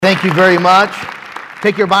Thank you very much.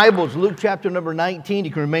 Take your Bibles, Luke chapter number 19. You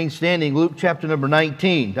can remain standing. Luke chapter number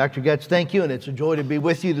 19. Dr. Getz, thank you, and it's a joy to be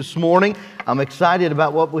with you this morning. I'm excited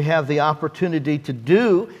about what we have the opportunity to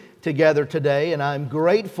do together today, and I'm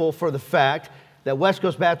grateful for the fact that West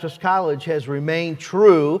Coast Baptist College has remained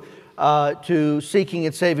true to seeking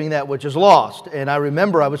and saving that which is lost. And I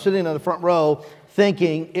remember I was sitting on the front row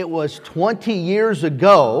thinking it was 20 years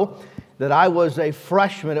ago that I was a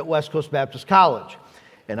freshman at West Coast Baptist College.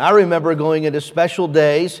 And I remember going into special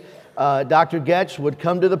days, Dr. Getz would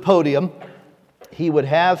come to the podium. He would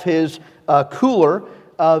have his cooler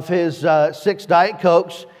of his 6 Diet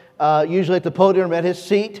Cokes, usually at the podium at his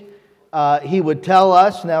seat. He would tell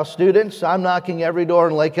us, now students, I'm knocking every door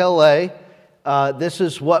in Lake LA. This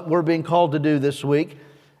is what we're being called to do this week.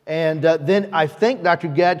 And then I think Dr.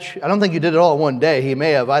 Getz, I don't think you did it all in one day. He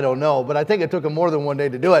may have, I don't know. But I think it took him more than one day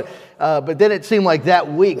to do it. But then it seemed like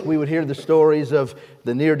that week we would hear the stories of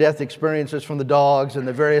the near-death experiences from the dogs and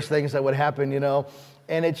the various things that would happen, you know.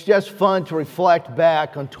 And it's just fun to reflect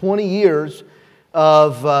back on 20 years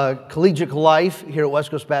of collegiate life here at West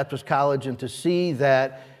Coast Baptist College and to see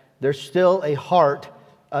that there's still a heart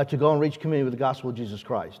to go and reach community with the gospel of Jesus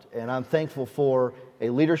Christ. And I'm thankful for a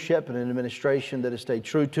leadership and an administration that has stayed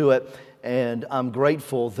true to it. And I'm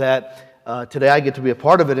grateful that today I get to be a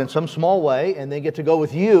part of it in some small way and then get to go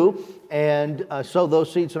with you and sow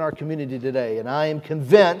those seeds in our community today. And I am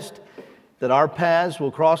convinced that our paths will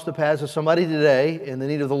cross the paths of somebody today in the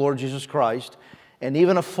need of the Lord Jesus Christ. And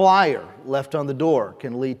even a flyer left on the door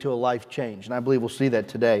can lead to a life change. And I believe we'll see that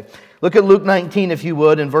today. Look at Luke 19, if you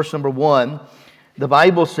would, in verse number 1. The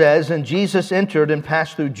Bible says, "And Jesus entered and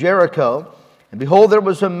passed through Jericho. And behold, there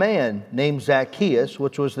was a man named Zacchaeus,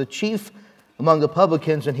 which was the chief among the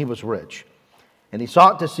publicans, and he was rich. And he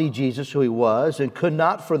sought to see Jesus, who he was, and could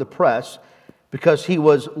not for the press, because he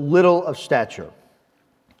was little of stature.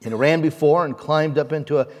 And he ran before and climbed up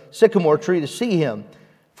into a sycamore tree to see him,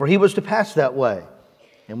 for he was to pass that way.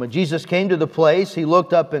 And when Jesus came to the place, he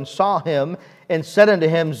looked up and saw him, and said unto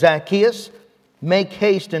him, Zacchaeus, make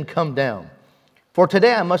haste and come down, for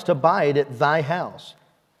today I must abide at thy house.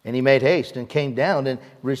 And he made haste and came down and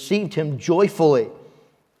received him joyfully.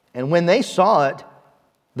 And when they saw it,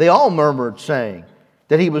 they all murmured, saying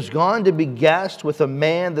that he was gone to be guest with a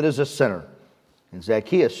man that is a sinner. And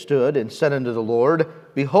Zacchaeus stood and said unto the Lord,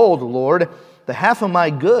 Behold, Lord, the half of my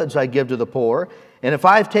goods I give to the poor, and if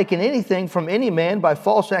I have taken anything from any man by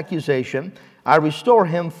false accusation, I restore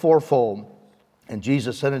him fourfold. And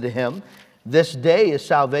Jesus said unto him, This day is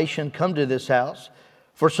salvation come to this house,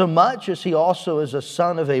 for so much as he also is a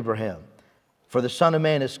son of Abraham. For the Son of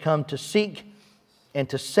Man is come to seek and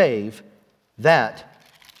to save that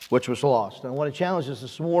which was lost." And I want to challenge us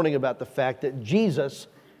this morning about the fact that Jesus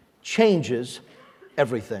changes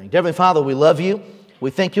everything. Dear Heavenly Father, we love you.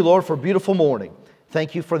 We thank you, Lord, for a beautiful morning.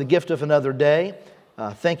 Thank you for the gift of another day.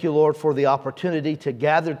 Thank you, Lord, for the opportunity to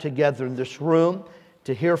gather together in this room,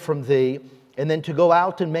 to hear from Thee, and then to go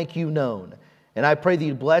out and make you known. And I pray that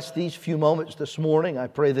you bless these few moments this morning. I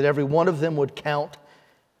pray that every one of them would count,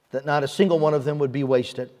 that not a single one of them would be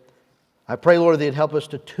wasted. I pray, Lord, that you'd help us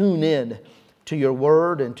to tune in to your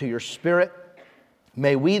word and to your spirit.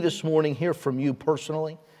 May we this morning hear from you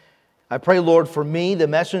personally. I pray, Lord, for me, the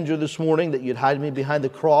messenger this morning, that you'd hide me behind the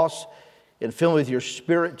cross and fill me with your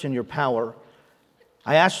spirit and your power.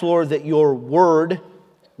 I ask, Lord, that your word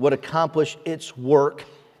would accomplish its work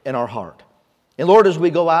in our heart. And Lord, as we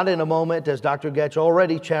go out in a moment, as Dr. Getz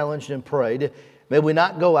already challenged and prayed, may we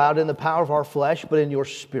not go out in the power of our flesh, but in your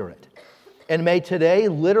spirit. And may today,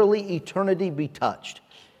 literally, eternity be touched.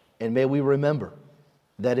 And may we remember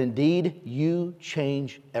that indeed you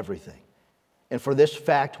change everything. And for this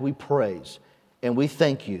fact we praise and we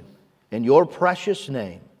thank you. In your precious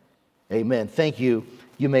name, amen. Thank you.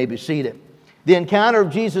 You may be seated. The encounter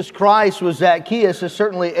of Jesus Christ with Zacchaeus is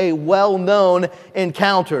certainly a well-known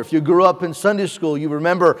encounter. If you grew up in Sunday school, you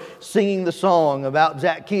remember singing the song about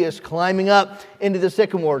Zacchaeus climbing up into the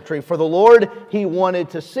sycamore tree for the Lord he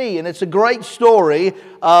wanted to see. And it's a great story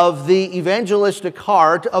of the evangelistic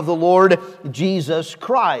heart of the Lord Jesus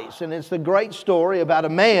Christ. And it's the great story about a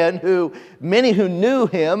man who many who knew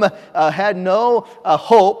him had no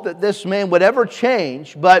hope that this man would ever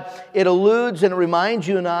change. But it alludes and it reminds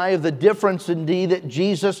you and I of the difference indeed that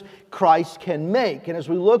Jesus Christ can make. And as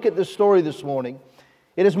we look at this story this morning,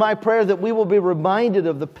 it is my prayer that we will be reminded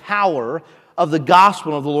of the power of the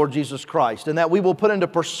gospel of the Lord Jesus Christ, and that we will put into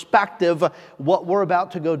perspective what we're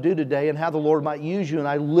about to go do today and how the Lord might use you and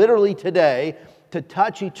I literally today to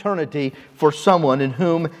touch eternity for someone in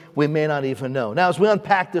whom we may not even know. Now, as we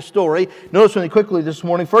unpack this story, notice really quickly this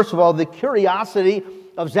morning, first of all, the curiosity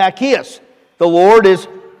of Zacchaeus. The Lord is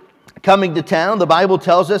coming to town. The Bible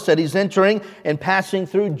tells us that he's entering and passing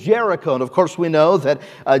through Jericho. And of course we know that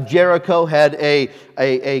Jericho had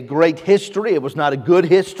a great history. It was not a good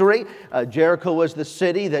history. Jericho was the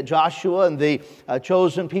city that Joshua and the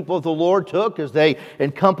chosen people of the Lord took as they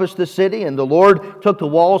encompassed the city. And the Lord took the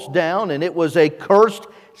walls down, and it was a cursed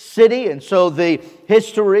city. And so the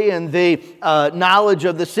history and the knowledge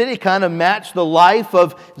of the city kind of matched the life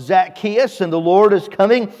of Zacchaeus. And the Lord is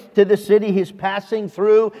coming to the city. He's passing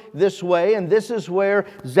through this way, and this is where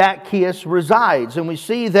Zacchaeus resides. And we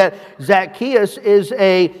see that Zacchaeus is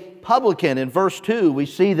a publican. In verse 2, we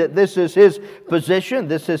see that this is his position,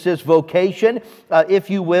 this is his vocation, if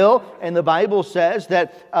you will. And the Bible says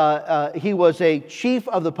that he was a chief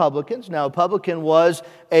of the publicans. Now, a publican was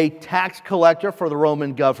a tax collector for the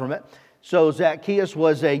Roman government. So Zacchaeus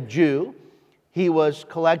was a Jew. He was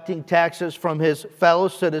collecting taxes from his fellow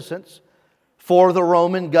citizens for the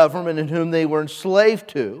Roman government in whom they were enslaved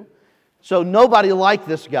to. So nobody liked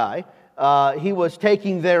this guy. He was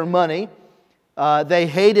taking their money. They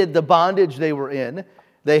hated the bondage they were in.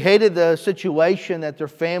 They hated the situation that their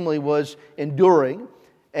family was enduring.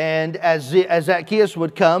 And as Zacchaeus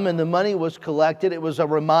would come and the money was collected, it was a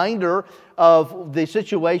reminder of the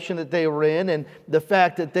situation that they were in and the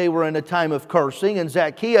fact that they were in a time of cursing. And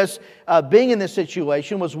Zacchaeus, being in this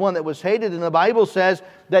situation, was one that was hated. And the Bible says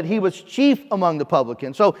that he was chief among the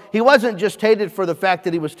publicans. So he wasn't just hated for the fact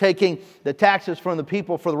that he was taking the taxes from the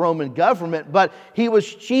people for the Roman government, but he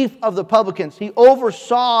was chief of the publicans. He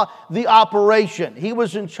oversaw the operation. He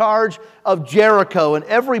was in charge of Jericho, and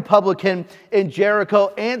every publican in Jericho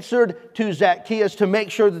answered to Zacchaeus to make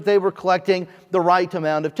sure that they were collecting the right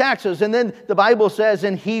amount of taxes. And then the Bible says,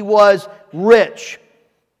 and he was rich.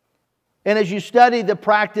 And as you study the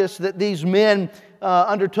practice that these men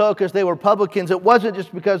undertook as they were publicans, it wasn't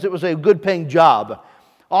just because it was a good-paying job.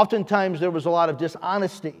 Oftentimes there was a lot of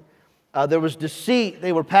dishonesty. There was deceit.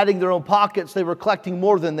 They were padding their own pockets. They were collecting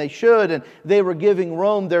more than they should, and they were giving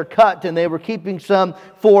Rome their cut, and they were keeping some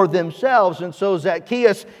for themselves. And so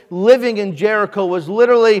Zacchaeus, living in Jericho, was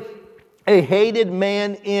literally a hated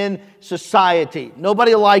man in society.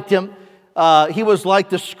 Nobody liked him. He was like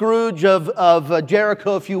the Scrooge of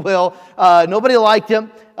Jericho, if you will. Nobody liked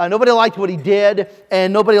him. Nobody liked what he did,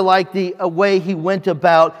 and nobody liked the way he went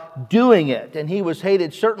about doing it. And he was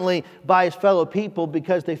hated certainly by his fellow people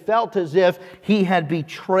because they felt as if he had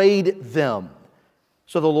betrayed them.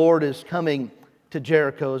 So the Lord is coming to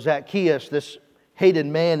Jericho. Zacchaeus, this hated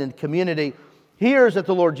man in the community, hears that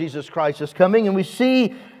the Lord Jesus Christ is coming, and we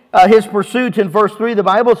see his pursuit in verse 3. The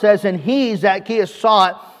Bible says, and he, Zacchaeus,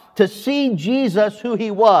 sought to see Jesus who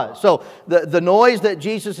he was. So the noise that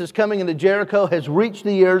Jesus is coming into Jericho has reached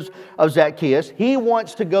the ears of Zacchaeus. He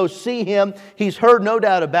wants to go see him. He's heard no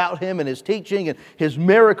doubt about him and his teaching and his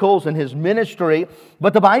miracles and his ministry.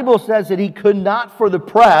 But the Bible says that he could not for the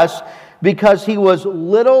press because he was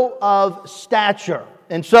little of stature.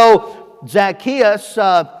 And so Zacchaeus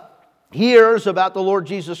hears about the Lord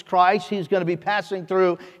Jesus Christ. He's going to be passing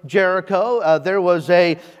through Jericho. There was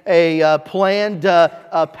a planned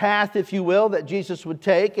path, if you will, that Jesus would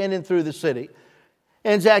take in and through the city.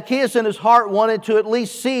 And Zacchaeus in his heart wanted to at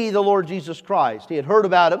least see the Lord Jesus Christ. He had heard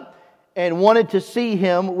about him and wanted to see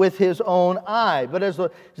him with his own eye. But as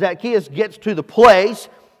Zacchaeus gets to the place,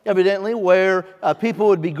 evidently, where people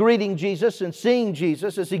would be greeting Jesus and seeing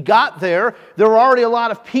Jesus, as he got there, there were already a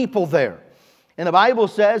lot of people there. And the Bible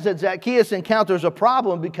says that Zacchaeus encounters a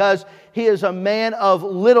problem because he is a man of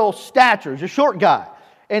little stature. He's a short guy.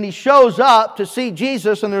 And he shows up to see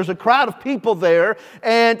Jesus, and there's a crowd of people there,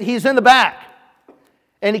 and he's in the back.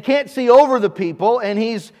 And he can't see over the people, and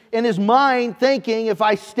he's in his mind thinking, if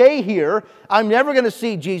I stay here, I'm never going to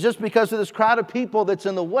see Jesus because of this crowd of people that's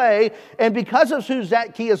in the way. And because of who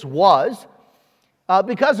Zacchaeus was,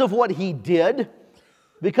 because of what he did,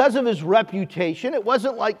 because of his reputation, it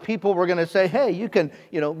wasn't like people were going to say, hey, you can,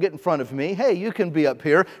 get in front of me. Hey, you can be up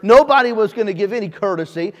here. Nobody was going to give any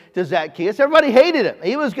courtesy to Zacchaeus. Everybody hated him.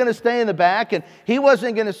 He was going to stay in the back, and he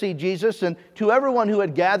wasn't going to see Jesus. And to everyone who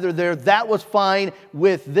had gathered there, that was fine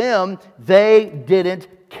with them. They didn't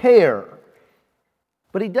care.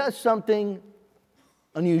 But he does something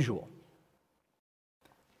unusual.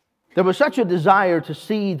 There was such a desire to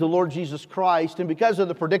see the Lord Jesus Christ, and because of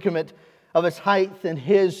the predicament of his height and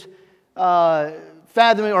his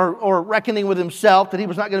fathoming or reckoning with himself that he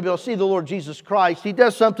was not going to be able to see the Lord Jesus Christ, he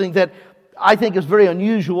does something that I think is very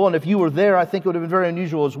unusual, and if you were there, I think it would have been very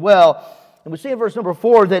unusual as well. And we see in verse number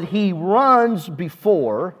 4 that he runs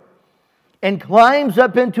before and climbs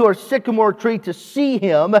up into a sycamore tree to see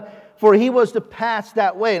him, for he was to pass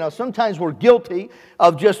that way. Now, sometimes we're guilty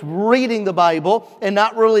of just reading the Bible and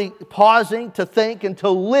not really pausing to think and to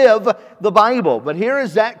live the Bible. But here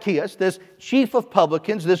is Zacchaeus, this chief of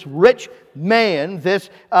publicans, this rich man, this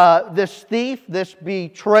thief, this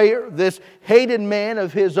betrayer, this hated man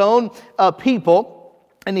of his own people.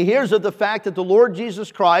 And he hears of the fact that the Lord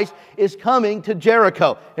Jesus Christ is coming to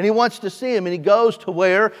Jericho. And he wants to see him. And he goes to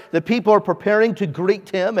where the people are preparing to greet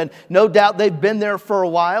him. And no doubt they've been there for a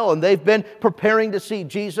while. And they've been preparing to see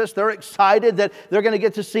Jesus. They're excited that they're going to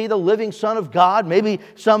get to see the living Son of God. Maybe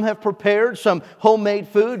some have prepared some homemade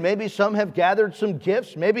food. Maybe some have gathered some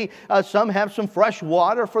gifts. Maybe some have some fresh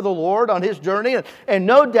water for the Lord on His journey. And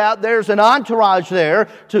no doubt there's an entourage there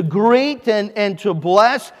to greet and to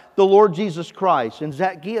bless the Lord Jesus Christ. And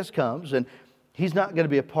Zacchaeus comes, and he's not going to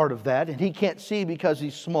be a part of that, and he can't see because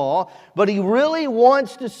he's small, but he really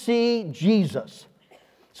wants to see Jesus.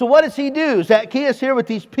 So what does he do? Zacchaeus here with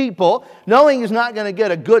these people, knowing he's not going to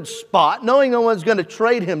get a good spot, knowing no one's going to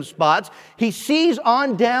trade him spots, he sees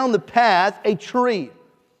on down the path a tree.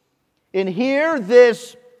 And here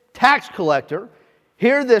this tax collector,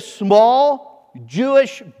 here this small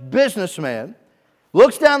Jewish businessman,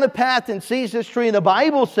 looks down the path and sees this tree, and the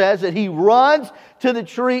Bible says that he runs to the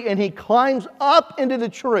tree and he climbs up into the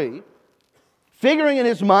tree, figuring in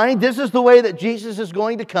his mind, this is the way that Jesus is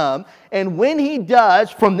going to come. And when he does,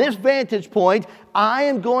 from this vantage point, I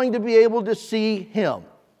am going to be able to see him.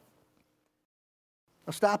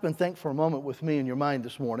 Now stop and think for a moment with me in your mind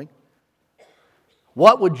this morning.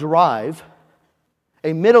 What would drive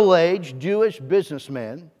a middle-aged Jewish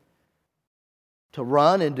businessman to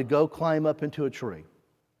run and to go climb up into a tree?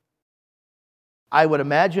 I would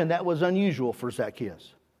imagine that was unusual for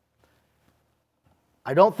Zacchaeus.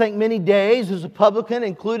 I don't think many days as a publican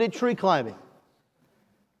included tree climbing.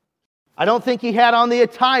 I don't think he had on the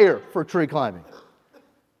attire for tree climbing.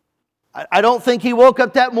 I don't think he woke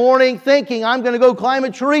up that morning thinking, I'm going to go climb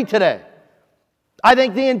a tree today. I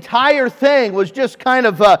think the entire thing was just kind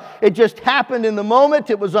of, it just happened in the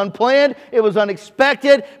moment. It was unplanned. It was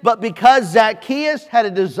unexpected. But because Zacchaeus had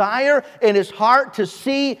a desire in his heart to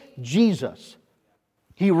see Jesus,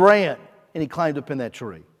 he ran and he climbed up in that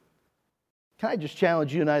tree. Can I just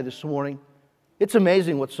challenge you and I this morning? It's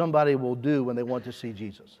amazing what somebody will do when they want to see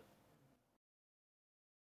Jesus.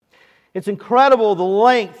 It's incredible the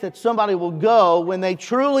length that somebody will go when they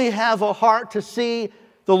truly have a heart to see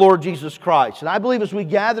the Lord Jesus Christ. And I believe as we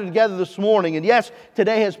gather together this morning, and yes,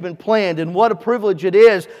 today has been planned, and what a privilege it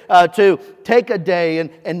is to take a day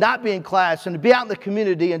and not be in class and to be out in the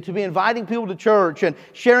community and to be inviting people to church and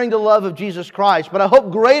sharing the love of Jesus Christ. But I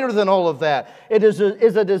hope greater than all of that, it is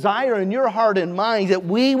a desire in your heart and mind that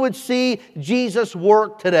we would see Jesus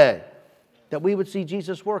work today. That we would see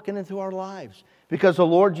Jesus working into our lives. Because the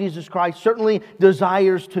Lord Jesus Christ certainly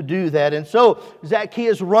desires to do that. And so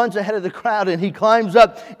Zacchaeus runs ahead of the crowd and he climbs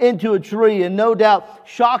up into a tree, and no doubt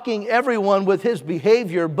shocking everyone with his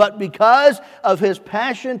behavior. But because of his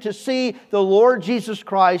passion to see the Lord Jesus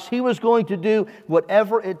Christ, he was going to do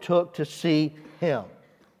whatever it took to see Him.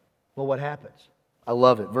 Well, what happens? I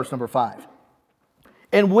love it. Verse number 5.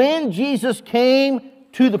 And when Jesus came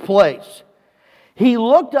to the place, he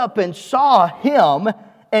looked up and saw him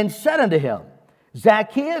and said unto him,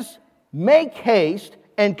 Zacchaeus, make haste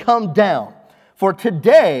and come down, for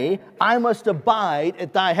today I must abide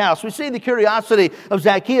at thy house. We see the curiosity of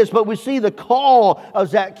Zacchaeus, but we see the call of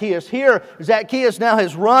Zacchaeus. Here, Zacchaeus now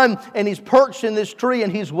has run and he's perched in this tree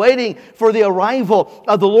and he's waiting for the arrival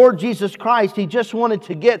of the Lord Jesus Christ. He just wanted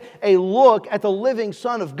to get a look at the living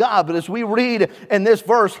Son of God. But as we read in this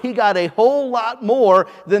verse, he got a whole lot more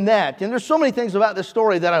than that. And there's so many things about this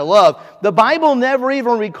story that I love. The Bible never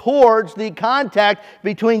even records the contact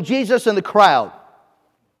between Jesus and the crowd.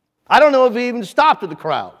 I don't know if he even stopped at the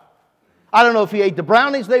crowd. I don't know if he ate the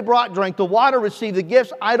brownies they brought, drank the water, received the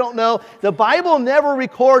gifts. I don't know. The Bible never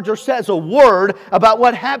records or says a word about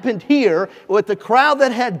what happened here with the crowd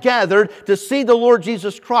that had gathered to see the Lord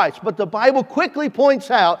Jesus Christ. But the Bible quickly points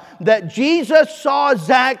out that Jesus saw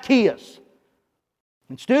Zacchaeus.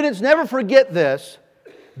 And students, never forget this.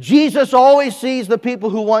 Jesus always sees the people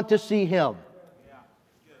who want to see Him.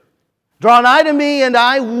 Draw nigh to me, and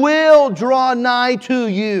I will draw nigh to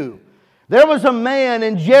you. There was a man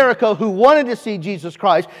in Jericho who wanted to see Jesus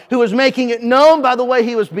Christ, who was making it known by the way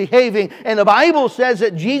he was behaving. And the Bible says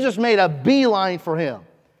that Jesus made a beeline for him.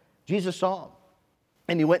 Jesus saw him,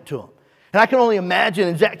 and he went to him. And I can only imagine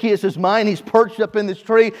in Zacchaeus' mind, he's perched up in this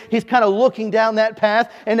tree. He's kind of looking down that path.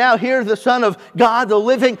 And now here the Son of God, the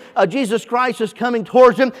living Jesus Christ, is coming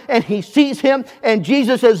towards him. And he sees him. And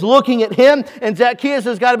Jesus is looking at him. And Zacchaeus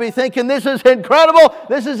has got to be thinking, this is incredible.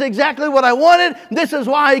 This is exactly what I wanted. This is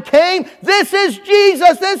why I came. This is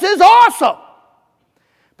Jesus. This is awesome.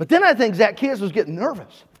 But then I think Zacchaeus was getting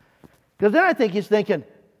nervous. Because then I think he's thinking,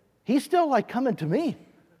 he's still like coming to me.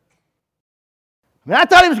 I mean, I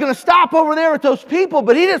thought he was going to stop over there with those people,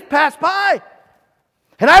 but he just passed by.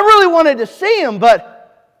 And I really wanted to see him,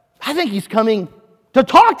 but I think he's coming to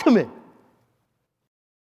talk to me.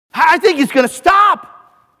 I think he's going to stop.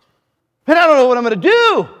 And I don't know what I'm going to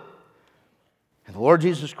do. And the Lord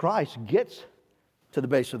Jesus Christ gets to the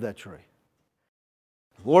base of that tree.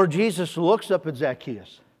 The Lord Jesus looks up at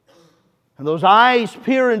Zacchaeus. And those eyes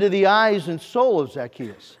peer into the eyes and soul of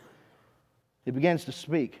Zacchaeus. He begins to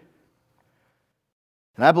speak.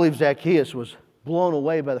 And I believe Zacchaeus was blown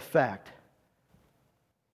away by the fact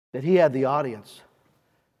that he had the audience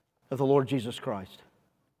of the Lord Jesus Christ.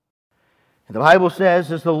 And the Bible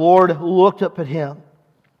says, as the Lord looked up at him,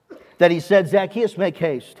 that he said, Zacchaeus, make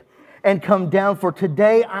haste and come down, for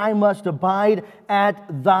today I must abide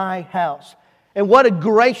at thy house. And what a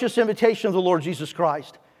gracious invitation of the Lord Jesus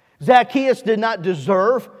Christ. Zacchaeus did not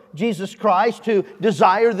deserve Jesus Christ to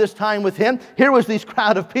desire this time with him. Here was this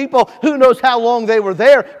crowd of people. Who knows how long they were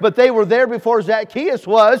there, but they were there before Zacchaeus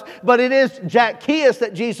was. But it is Zacchaeus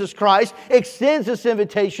that Jesus Christ extends this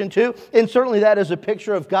invitation to, and certainly that is a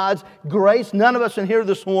picture of God's grace. None of us in here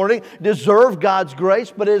this morning deserve God's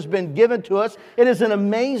grace, but it has been given to us. It is an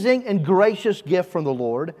amazing and gracious gift from the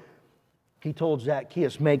Lord. He told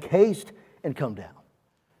Zacchaeus, make haste and come down.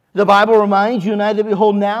 The Bible reminds you and I that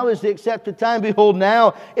behold, now is the accepted time. Behold,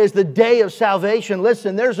 now is the day of salvation.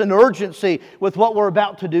 Listen, there's an urgency with what we're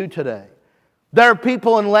about to do today. There are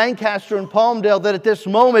people in Lancaster and Palmdale that at this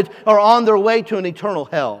moment are on their way to an eternal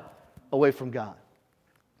hell away from God.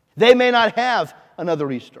 They may not have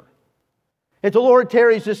another Easter. If the Lord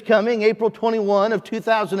tarries this coming, April 21 of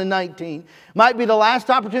 2019, might be the last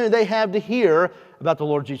opportunity they have to hear about the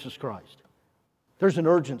Lord Jesus Christ. There's an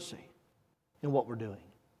urgency in what we're doing.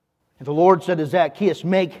 And the Lord said to Zacchaeus,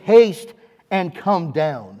 make haste and come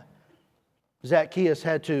down. Zacchaeus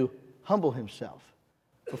had to humble himself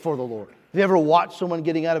before the Lord. Have you ever watched someone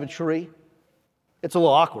getting out of a tree? It's a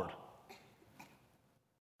little awkward.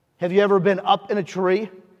 Have you ever been up in a tree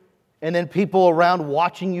and then people around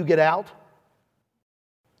watching you get out?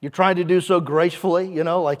 You're trying to do so gracefully,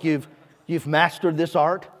 like you've mastered this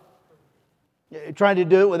art. You're trying to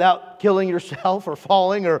do it without killing yourself or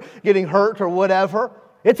falling or getting hurt or whatever.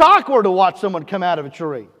 It's awkward to watch someone come out of a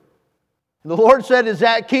tree. And the Lord said to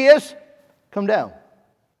Zacchaeus, come down.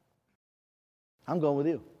 I'm going with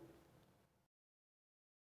you.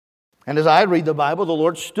 And as I read the Bible, the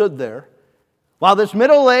Lord stood there while this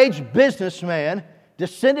middle-aged businessman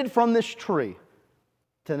descended from this tree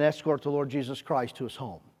to escort the Lord Jesus Christ to his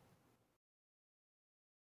home.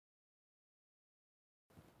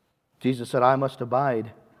 Jesus said, I must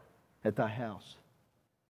abide at thy house.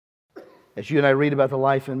 As you and I read about the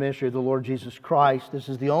life and ministry of the Lord Jesus Christ, this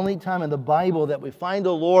is the only time in the Bible that we find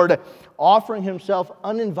the Lord offering himself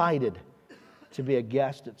uninvited to be a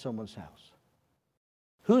guest at someone's house.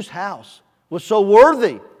 Whose house was so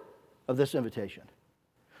worthy of this invitation?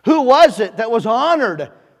 Who was it that was honored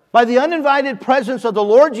by the uninvited presence of the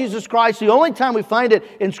Lord Jesus Christ? The only time we find it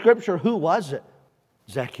in Scripture, who was it?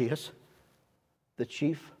 Zacchaeus, the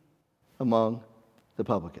chief among the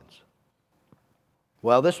publicans.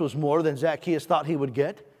 Well, this was more than Zacchaeus thought he would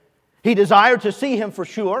get. He desired to see him for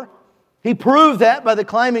sure. He proved that by the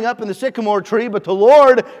climbing up in the sycamore tree, but the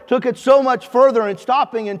Lord took it so much further in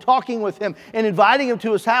stopping and talking with him and inviting him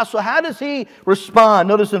to his house. So how does he respond?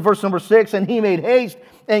 Notice in verse number 6, and he made haste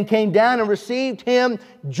and came down and received him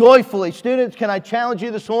joyfully. Students, can I challenge you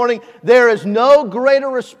this morning? There is no greater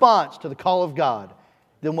response to the call of God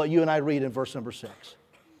than what you and I read in verse number 6.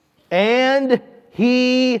 And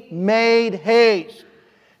he made haste.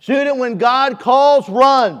 Student, when God calls,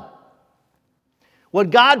 run. When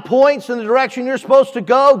God points in the direction you're supposed to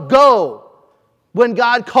go, go. When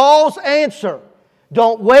God calls, answer.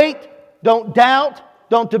 Don't wait. Don't doubt.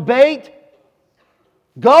 Don't debate.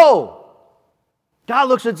 Go. God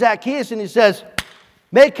looks at Zacchaeus and he says,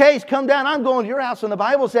 make haste, come down. I'm going to your house. And the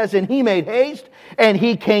Bible says, and he made haste, and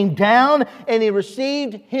he came down, and he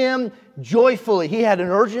received him joyfully. He had an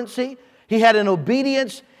urgency. He had an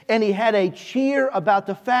obedience, and he had a cheer about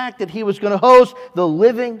the fact that he was going to host the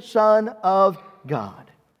living Son of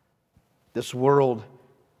God. This world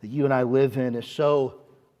that you and I live in is so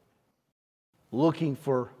looking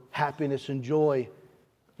for happiness and joy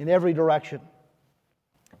in every direction.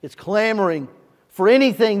 It's clamoring for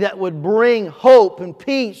anything that would bring hope and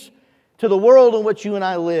peace to the world in which you and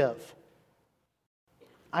I live.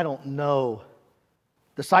 I don't know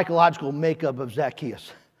the psychological makeup of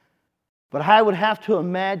Zacchaeus, but I would have to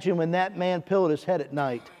imagine when that man pillowed his head at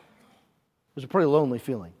night, it was a pretty lonely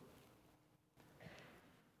feeling.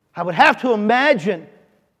 I would have to imagine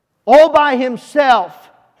all by himself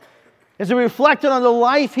as he reflected on the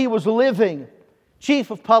life he was living,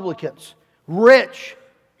 chief of publicans, rich,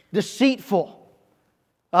 deceitful,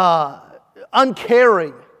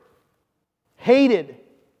 uncaring, hated,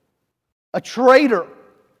 a traitor.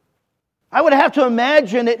 I would have to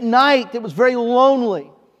imagine at night it was very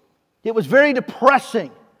lonely. It was very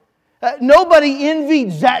depressing. Nobody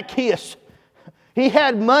envied Zacchaeus. He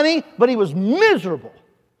had money, but he was miserable.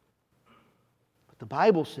 But the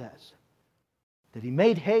Bible says that he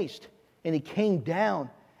made haste and he came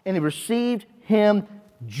down and he received him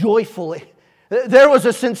joyfully. There was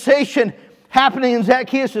a sensation happening in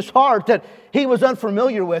Zacchaeus' heart that he was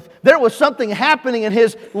unfamiliar with. There was something happening in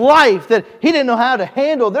his life that he didn't know how to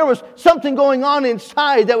handle. There was something going on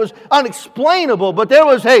inside that was unexplainable, but there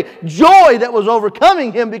was a joy that was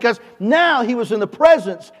overcoming him because now he was in the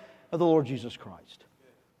presence of the Lord Jesus Christ.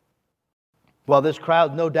 Well, this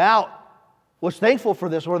crowd, no doubt, was thankful for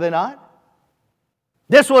this, were they not?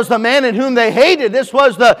 This was the man in whom they hated. This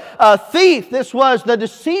was the thief. This was the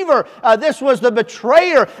deceiver. This was the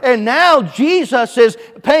betrayer. And now Jesus is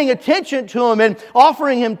paying attention to him and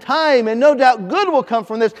offering him time. And no doubt good will come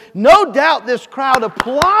from this. No doubt this crowd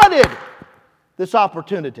applauded this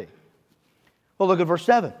opportunity. Well, look at verse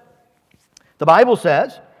 7. The Bible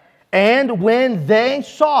says, and when they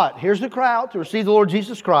saw it, here's the crowd to receive the Lord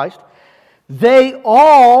Jesus Christ, they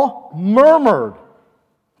all murmured,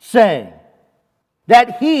 saying,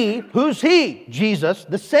 that he, who's he? Jesus,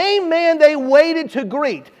 the same man they waited to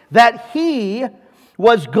greet, that he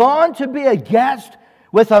was gone to be a guest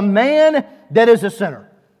with a man that is a sinner.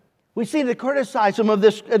 We see the criticism of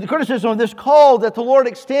this call that the Lord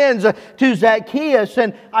extends to Zacchaeus.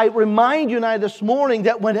 And I remind you and I this morning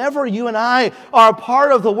that whenever you and I are a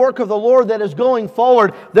part of the work of the Lord that is going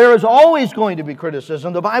forward, there is always going to be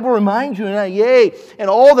criticism. The Bible reminds you and I, yea, and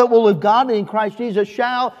all that will live godly in Christ Jesus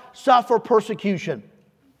shall suffer persecution.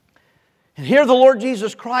 And here the Lord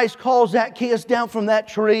Jesus Christ calls Zacchaeus down from that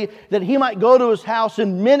tree that he might go to his house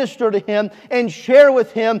and minister to him and share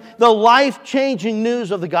with him the life-changing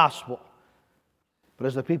news of the gospel. But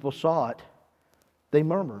as the people saw it, they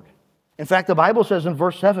murmured. In fact, the Bible says in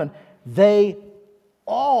verse 7, they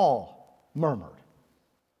all murmured.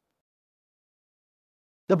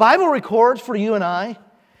 The Bible records for you and I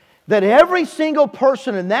that every single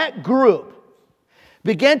person in that group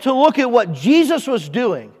began to look at what Jesus was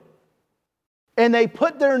doing, and they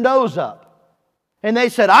put their nose up. And they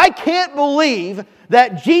said, I can't believe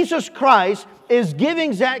that Jesus Christ is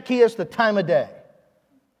giving Zacchaeus the time of day.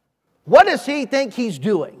 What does he think he's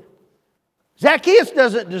doing? Zacchaeus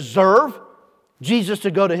doesn't deserve Jesus to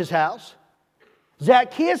go to his house.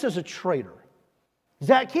 Zacchaeus is a traitor.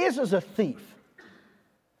 Zacchaeus is a thief.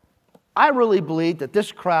 I really believe that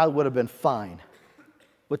this crowd would have been fine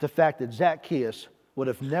with the fact that Zacchaeus would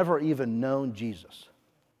have never even known Jesus.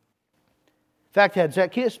 In fact, had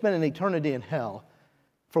Zacchaeus spent an eternity in hell,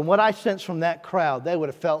 from what I sense from that crowd, they would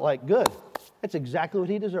have felt like, good, that's exactly what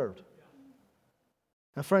he deserved.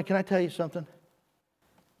 Now, friend, can I tell you something?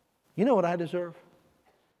 You know what I deserve?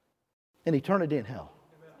 An eternity in hell.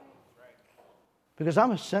 Because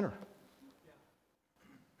I'm a sinner.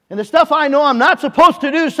 And the stuff I know I'm not supposed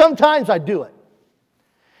to do, sometimes I do it.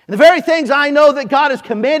 And the very things I know that God has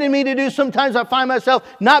commanded me to do, sometimes I find myself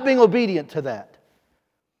not being obedient to that.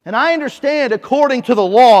 And I understand, according to the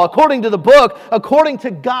law, according to the book, according to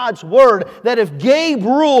God's Word, that if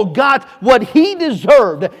Gabriel got what he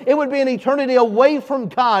deserved, it would be an eternity away from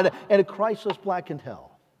God and a Christless blackened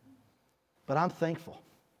hell. But I'm thankful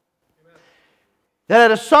that at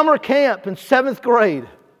a summer camp in 7th grade,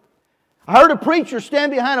 I heard a preacher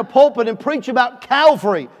stand behind a pulpit and preach about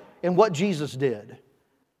Calvary and what Jesus did.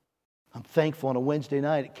 I'm thankful on a Wednesday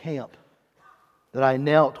night at camp that I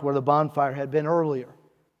knelt where the bonfire had been earlier.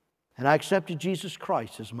 And I accepted Jesus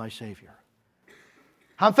Christ as my Savior.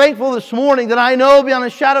 I'm thankful this morning that I know beyond a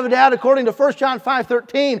shadow of a doubt, according to 1 John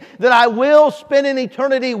 5:13, that I will spend an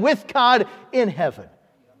eternity with God in heaven.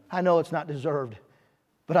 I know it's not deserved,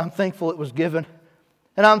 but I'm thankful it was given.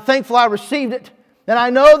 And I'm thankful I received it. And I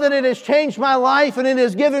know that it has changed my life and it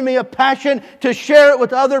has given me a passion to share it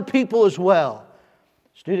with other people as well.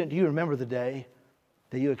 Student, do you remember the day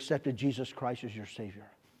that you accepted Jesus Christ as your Savior?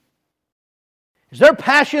 Is there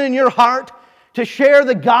passion in your heart to share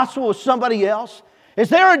the gospel with somebody else? Is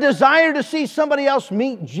there a desire to see somebody else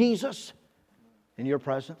meet Jesus in your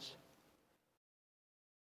presence?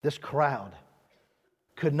 This crowd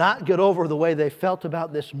could not get over the way they felt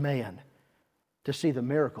about this man to see the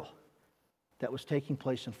miracle that was taking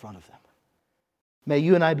place in front of them. May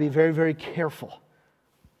you and I be very, very careful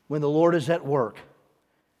when the Lord is at work.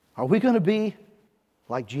 Are we going to be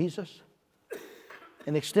like Jesus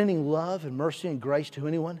and extending love and mercy and grace to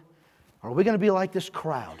anyone? Or are we going to be like this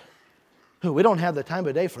crowd who we don't have the time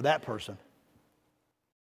of day for that person?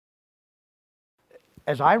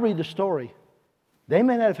 As I read the story, they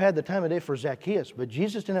may not have had the time of day for Zacchaeus, but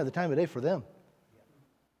Jesus didn't have the time of day for them.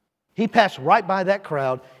 He passed right by that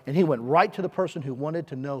crowd and He went right to the person who wanted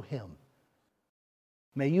to know Him.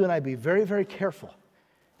 May you and I be very, very careful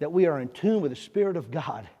that we are in tune with the Spirit of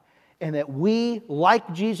God and that we,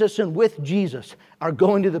 like Jesus and with Jesus, are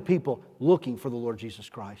going to the people looking for the Lord Jesus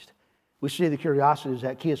Christ. We see the curiosity of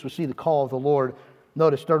Zacchaeus. We see the call of the Lord.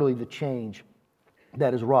 Notice thirdly the change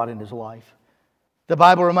that is wrought in his life. The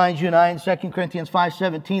Bible reminds you and I in 2 Corinthians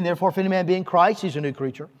 5:17, therefore if any man be in Christ, he's a new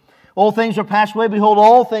creature. All things are passed away. Behold,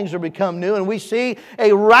 all things are become new. And we see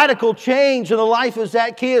a radical change in the life of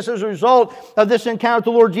Zacchaeus as a result of this encounter with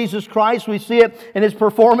the Lord Jesus Christ. We see it in his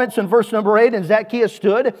performance in verse number 8. And Zacchaeus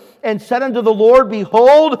stood and said unto the Lord,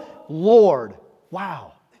 Behold, Lord.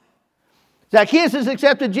 Wow. Zacchaeus has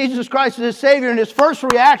accepted Jesus Christ as his Savior, and his first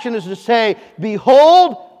reaction is to say,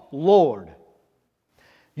 Behold, Lord.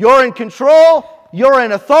 You're in control. You're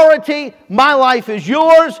in authority. My life is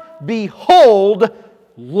yours. Behold,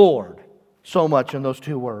 Lord. So much in those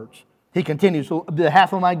two words. He continues, the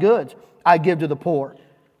half of my goods I give to the poor.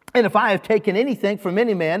 And if I have taken anything from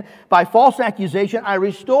any man by false accusation, I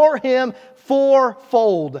restore him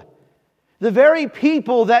fourfold. The very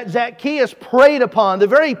people that Zacchaeus preyed upon, the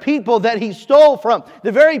very people that he stole from,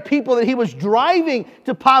 the very people that he was driving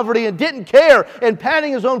to poverty and didn't care and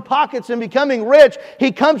padding his own pockets and becoming rich,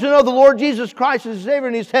 he comes to know the Lord Jesus Christ as his Savior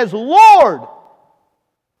and he says, Lord,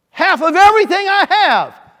 half of everything I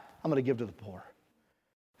have, I'm going to give to the poor.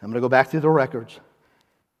 I'm going to go back through the records.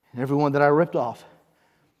 And everyone that I ripped off,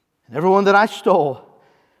 and everyone that I stole,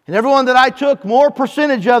 and everyone that I took more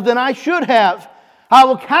percentage of than I should have, I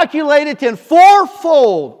will calculate it in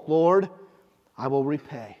fourfold, Lord, I will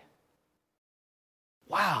repay.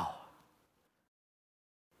 Wow.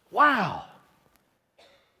 Wow.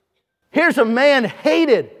 Here's a man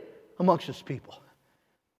hated amongst his people.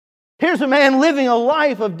 Here's a man living a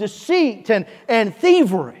life of deceit and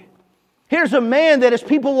thievery. Here's a man that as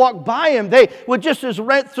people walked by him, they would just as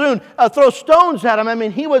throw stones at him. I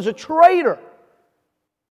mean, he was a traitor.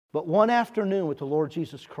 But one afternoon with the Lord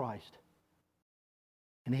Jesus Christ,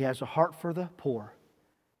 and he has a heart for the poor,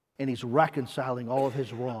 and he's reconciling all of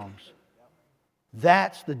his wrongs.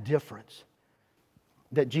 That's the difference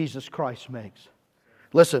that Jesus Christ makes.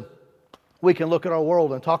 Listen, we can look at our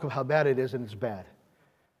world and talk about how bad it is, and it's bad.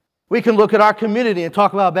 We can look at our community and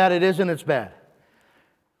talk about how bad it is, and it's bad.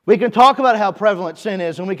 We can talk about how prevalent sin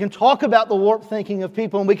is, and we can talk about the warped thinking of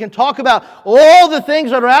people, and we can talk about all the things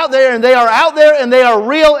that are out there, and they are out there, and they are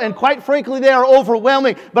real, and quite frankly, they are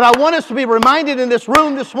overwhelming. But I want us to be reminded in this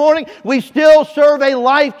room this morning, we still serve a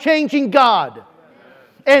life-changing God.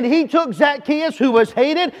 And He took Zacchaeus, who was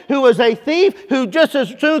hated, who was a thief, who just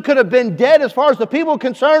as soon could have been dead as far as the people were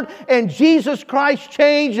concerned, and Jesus Christ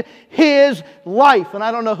changed his life. And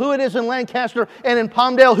I don't know who it is in Lancaster and in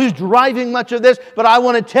Palmdale who's driving much of this, but I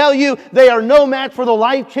want to tell you, they are no match for the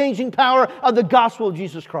life-changing power of the gospel of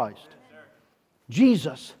Jesus Christ.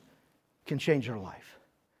 Jesus can change your life.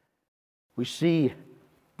 We see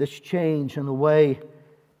this change in the way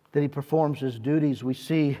that He performs His duties. We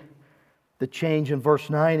see the change in verse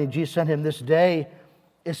 9, and Jesus said to him, This day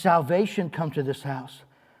is salvation come to this house,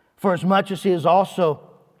 for as much as he is also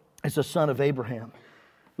as the son of Abraham.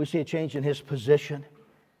 We see a change in his position.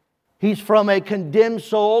 He's from a condemned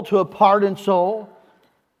soul to a pardoned soul.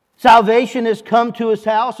 Salvation has come to his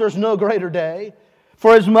house. There's no greater day.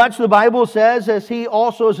 For as much, the Bible says, as he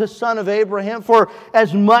also is a son of Abraham, for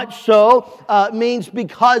as much so means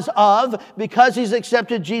because he's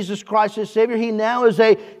accepted Jesus Christ as Savior, he now is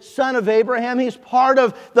a son of Abraham. He's part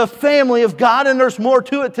of the family of God, and there's more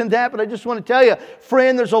to it than that. But I just want to tell you,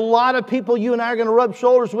 friend, there's a lot of people you and I are going to rub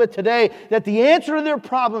shoulders with today that the answer to their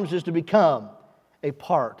problems is to become a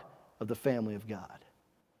part of the family of God.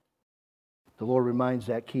 The Lord reminds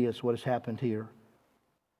Zacchaeus what has happened here.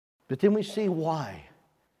 But then we see why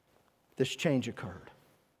this change occurred.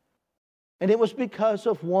 And it was because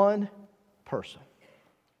of one person.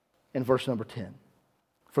 In verse number 10.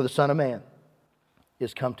 For the Son of Man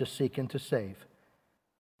is come to seek and to save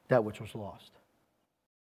that which was lost.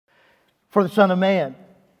 For the Son of Man,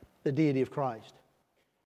 the deity of Christ,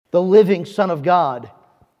 the living Son of God,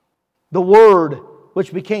 the Word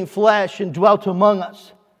which became flesh and dwelt among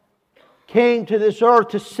us, came to this earth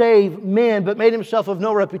to save men, but made Himself of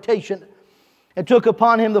no reputation, and took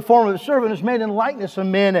upon Him the form of a servant, was made in likeness of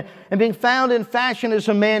men, and being found in fashion as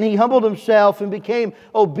a man, He humbled Himself and became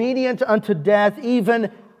obedient unto death, even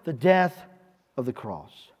the death of the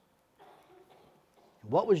cross.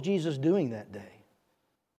 What was Jesus doing that day?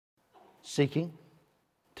 Seeking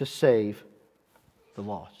to save the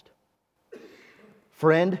lost.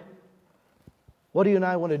 Friend, what do you and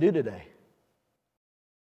I want to do today?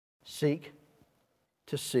 Seek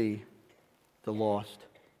to see the lost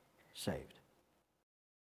saved.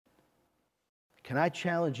 Can I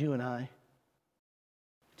challenge you and I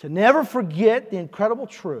to never forget the incredible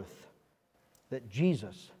truth that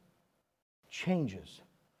Jesus changes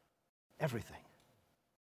everything?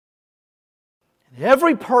 And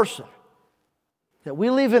every person that we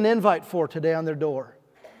leave an invite for today on their door,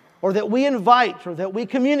 or that we invite or that we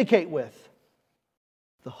communicate with,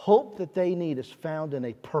 the hope that they need is found in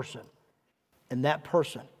a person. And that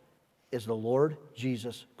person is the Lord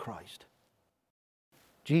Jesus Christ.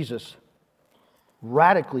 Jesus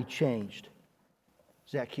radically changed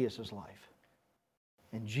Zacchaeus' life.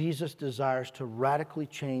 And Jesus desires to radically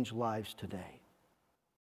change lives today.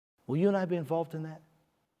 Will you and I be involved in that?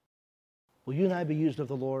 Will you and I be used of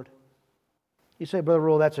the Lord? You say, Brother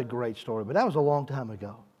Rule, that's a great story, but that was a long time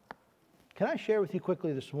ago. Can I share with you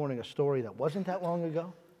quickly this morning a story that wasn't that long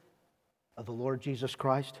ago of the Lord Jesus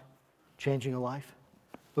Christ changing a life?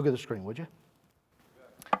 Look at the screen, would you?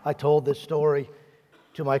 I told this story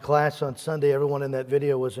to my class on Sunday. Everyone in that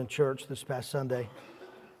video was in church this past Sunday.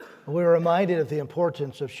 We were reminded of the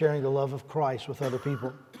importance of sharing the love of Christ with other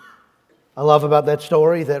people. I love about that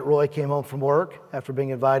story that Roy came home from work after being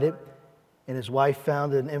invited, and his wife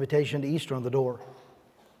found an invitation to Easter on the door.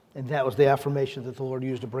 And that was the affirmation that the Lord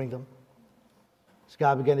used to bring them. As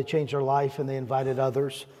God began to change their life, and they invited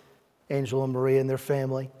others, Angel and Maria and their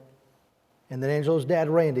family. And then Angel's dad,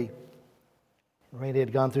 Randy. Randy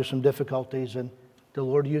had gone through some difficulties, and the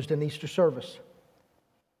Lord used an Easter service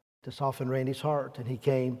to soften Randy's heart. And he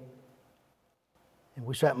came, and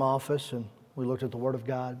we sat in my office, and we looked at the Word of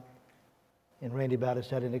God. And Randy bowed his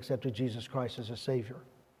head and accepted Jesus Christ as his Savior.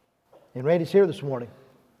 And Randy's here this morning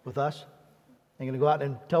with us. I'm going to go out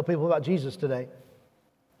and tell people about Jesus today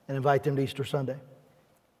and invite them to Easter Sunday.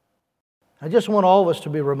 I just want all of us to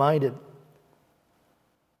be reminded,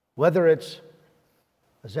 whether it's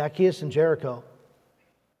Zacchaeus in Jericho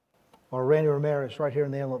or Randy Ramirez right here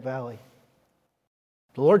in the Antelope Valley,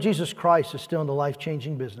 the Lord Jesus Christ is still in the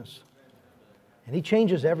life-changing business. And He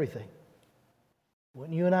changes everything. What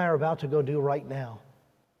you and I are about to go do right now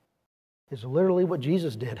is literally what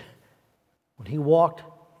Jesus did when He walked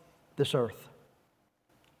this earth.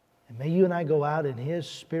 And may you and I go out in His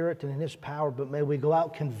Spirit and in His power, but may we go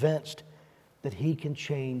out convinced that He can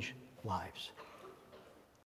change lives.